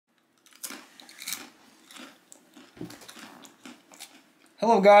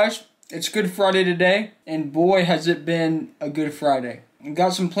Hello guys, it's Good Friday today, and boy has it been a good Friday. I've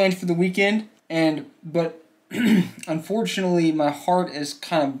got some plans for the weekend, but unfortunately my heart is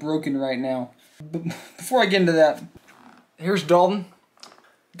kind of broken right now. But before I get into that, here's Dalton.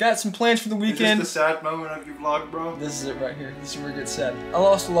 Got some plans for the weekend. Is this the sad moment of your vlog, bro? This is it right here. This is where it gets sad. I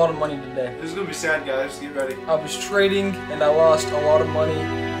lost a lot of money today. This is gonna be sad, guys. Get ready. I was trading and I lost a lot of money.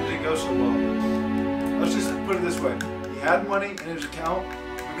 It didn't go so well. Let's just put it this way. He had money in his account,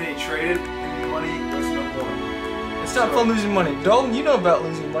 but then he traded and the money was no more. It's not fun losing money. Dalton, you know about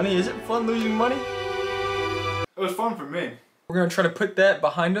losing money. Is it fun losing money? It was fun for me. We're going to try to put that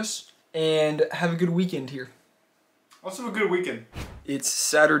behind us and have a good weekend here. Also a good weekend. It's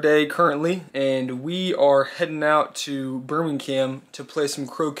Saturday currently, and we are heading out to Birmingham to play some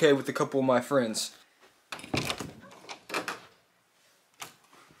croquet with a couple of my friends.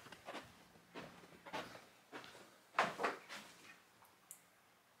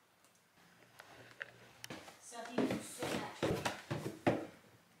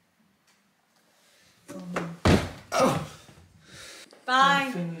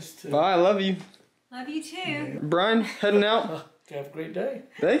 Bye. Bye, I love you. Love you too. Brian, heading out. Have a great day.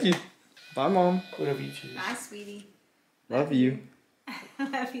 Thank you. Bye, Mom. Whatever you choose. Bye, sweetie. Love you.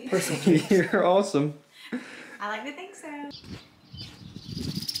 Love you. You're awesome. I like to think so.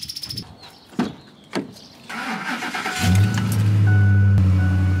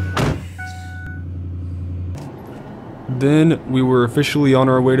 Then we were officially on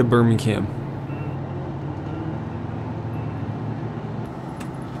our way to Birmingham.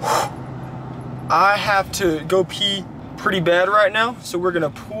 I have to go pee pretty bad right now, so we're gonna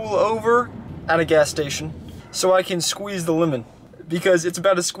pull over at a gas station so I can squeeze the lemon, because it's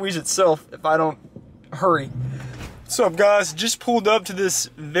about to squeeze itself if I don't hurry. What's up, guys? Just pulled up to this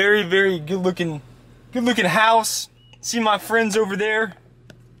very, very good looking house. See my friends over there?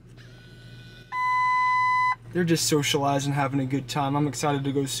 They're just socializing, having a good time. I'm excited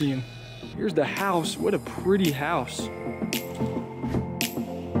to go see them. Here's the house. What a pretty house.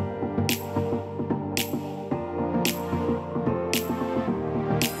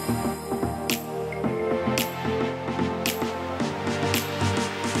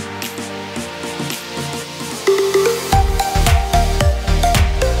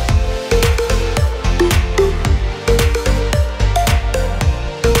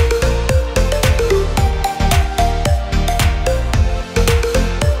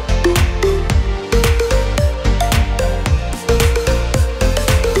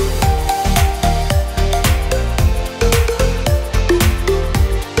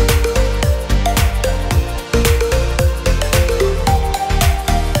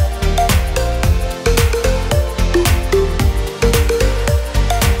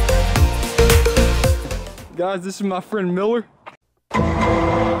 Guys, this is my friend Miller.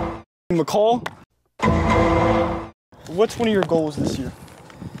 McCall. What's one of your goals this year?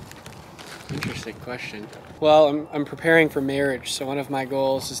 Interesting question. Well, I'm preparing for marriage, so one of my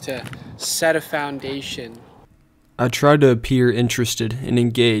goals is to set a foundation. I tried to appear interested and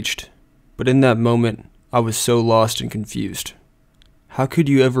engaged, but in that moment, I was so lost and confused. How could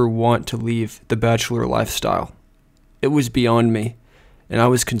you ever want to leave the bachelor lifestyle? It was beyond me, and I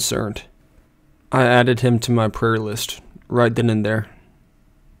was concerned. I added him to my prayer list right then and there.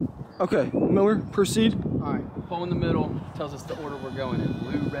 Okay, Miller, proceed. Alright, pole in the middle tells us the order we're going in.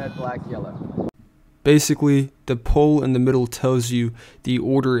 Blue, red, black, yellow. Basically, the pole in the middle tells you the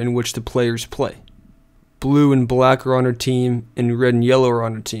order in which the players play. Blue and black are on our team, and red and yellow are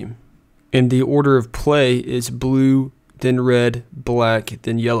on our team. And the order of play is blue, then red, black,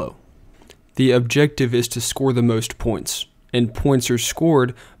 then yellow. The objective is to score the most points, and points are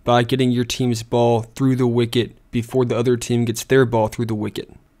scored by getting your team's ball through the wicket before the other team gets their ball through the wicket.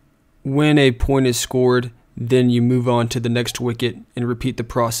 When a point is scored, then you move on to the next wicket and repeat the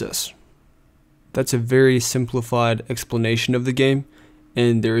process. That's a very simplified explanation of the game,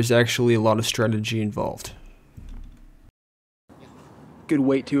 and there is actually a lot of strategy involved. Good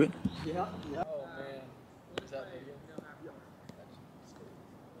weight to it. Yeah. Oh man, what is that video?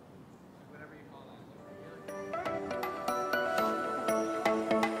 Whatever you call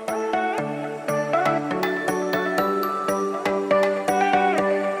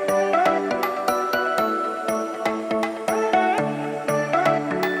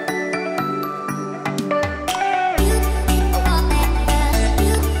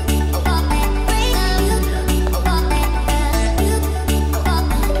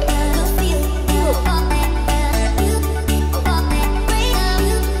Feel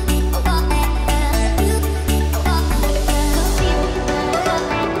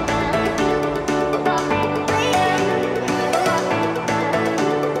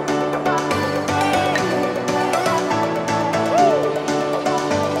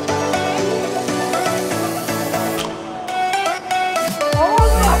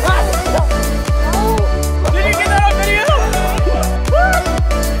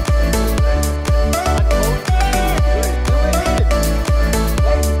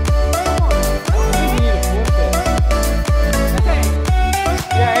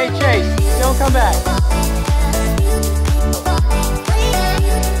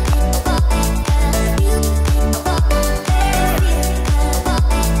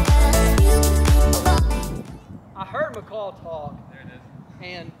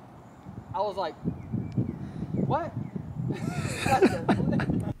I was like, what?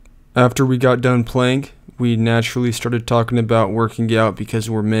 After we got done playing, we naturally started talking about working out because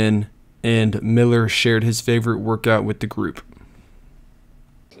we're men, and Miller shared his favorite workout with the group.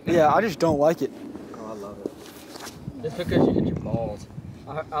 Yeah, I just don't like it. Oh, I love it. It's because you hit your balls.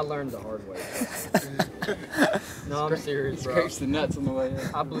 I learned the hard way. No, I'm serious, bro. Scrapes the nuts on the way in.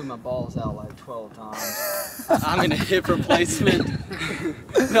 I blew my balls out like 12 times. I'm in a hip replacement.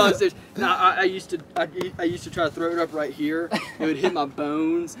 No, I'm serious. No, I used to try to throw it up right here. It would hit my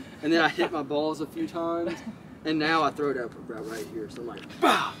bones, and then I hit my balls a few times, and now I throw it up right here. So I'm like,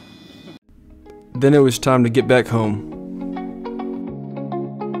 bah! Then it was time to get back home.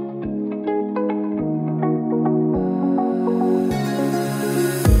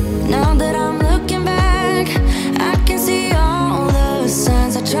 Now that I'm looking back, I can see all the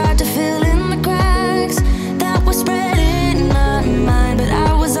signs I tried to fill in the cracks that were spread in my mind, but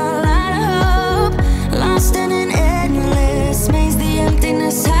I was all out of hope, lost in an endless maze. The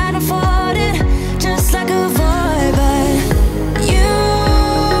emptiness had unfolded just like a void, but you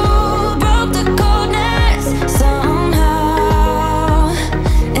broke the coldness somehow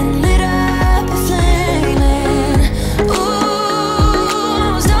and lit up a flame. Ooh,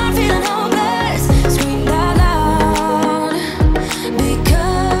 I was done feeling hopeless, screamed out loud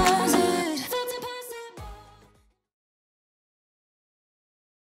because it felt impossible.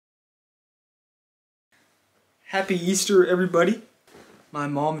 Happy Easter, everybody. My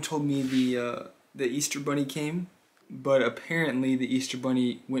mom told me the Easter Bunny came, but apparently the Easter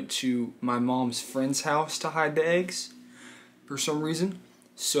Bunny went to my mom's friend's house to hide the eggs for some reason.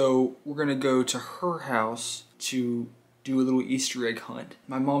 So we're gonna go to her house to do a little Easter egg hunt.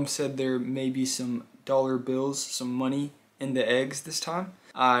 My mom said there may be some dollar bills, some money in the eggs this time.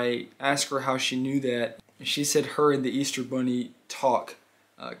 I asked her how she knew that, and she said her and the Easter Bunny talk,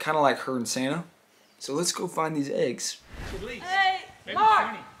 kind of like her and Santa. So let's go find these eggs. Hey,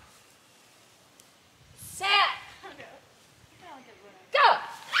 Mark! Sat! Go!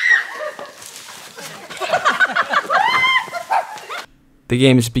 The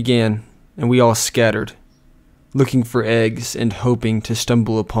games began, and we all scattered, looking for eggs and hoping to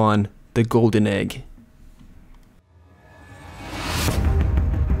stumble upon the golden egg.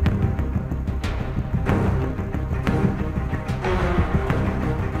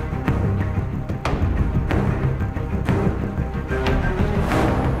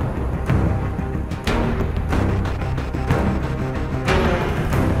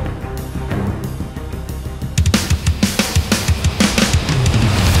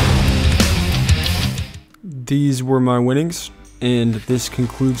 These were my winnings, and this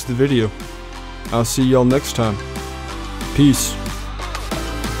concludes the video. I'll see y'all next time. Peace.